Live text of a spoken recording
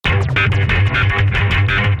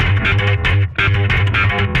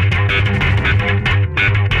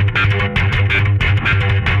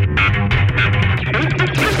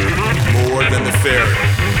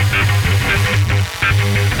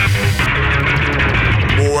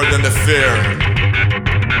fair.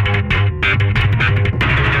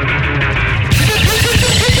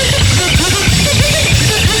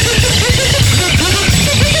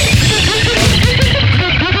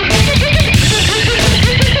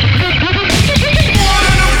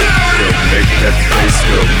 Make that face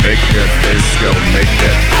go, make that face go, make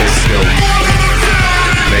that face go.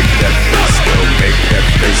 Make that face go, make that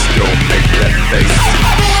face go, make that face go.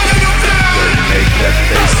 Make that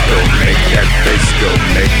face go, make that face go,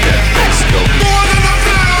 make that face go.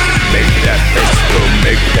 Make that face go,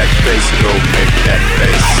 make that face go, make that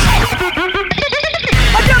face.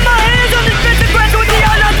 I got my hands on this bitch and with the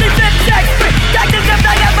unlucky zip sex. That's as if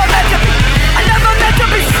I never meant to be. I never meant to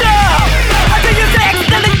be so. I could use the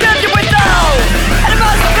accidentally build you with those. And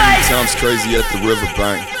about space. Time's crazy at the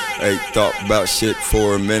riverbank. Hey, thought about shit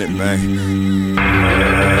for a minute, man.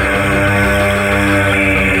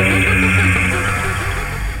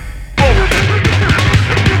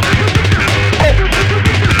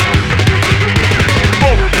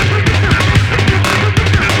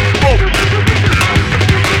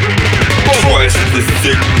 Twice the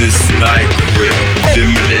thickness NyQuil,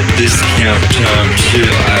 limited discount time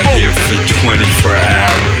chill out here for 24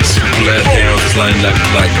 hours. Bloodhounds lined up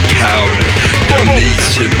like powder. Don't need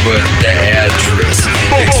shit but the address.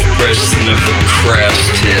 Expression of a crash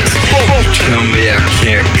test. You tell me I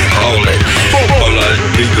can't call it. All I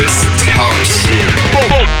do is talk shit.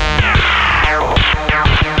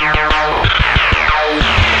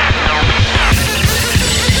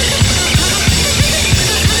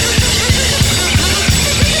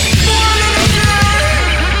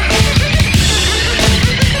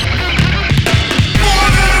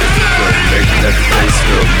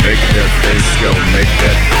 Make that face go, make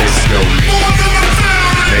that face go.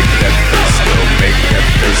 Make that face go, make that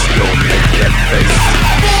face go, make that face.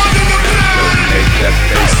 Make that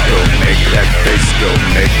face go, make that face go,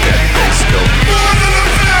 make that face go.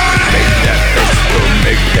 Make that face go,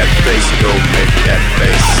 make that face go, make that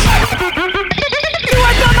face. You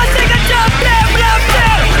ain't got my signature, blah blah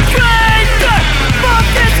blah. Crazy,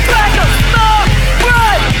 focus, crackle, smoke,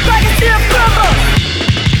 run, like a steel crumble.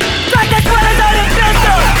 Like that's what I know to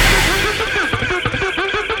pistol.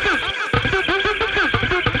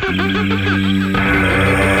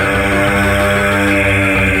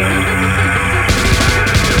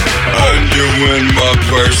 Underwin my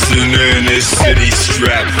person in this city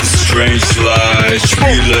strapped with strange lies.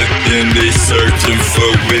 Reluctantly searching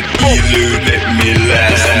for what eluded me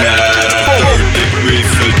last night. Third degree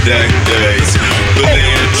for decades.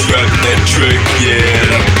 Bullying trapped that trick,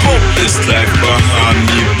 yeah. I put this life behind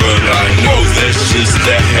me, but I know that's just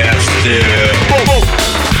a half step.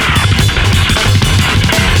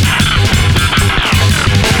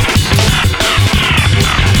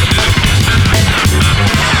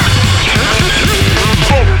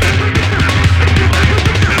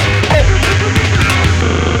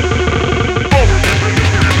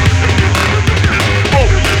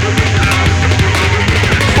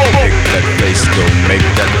 Make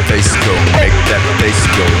that face go, make that face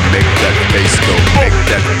go, make that face go, make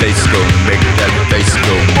that face go, make that face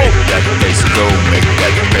go, make that face go, make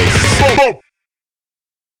that face.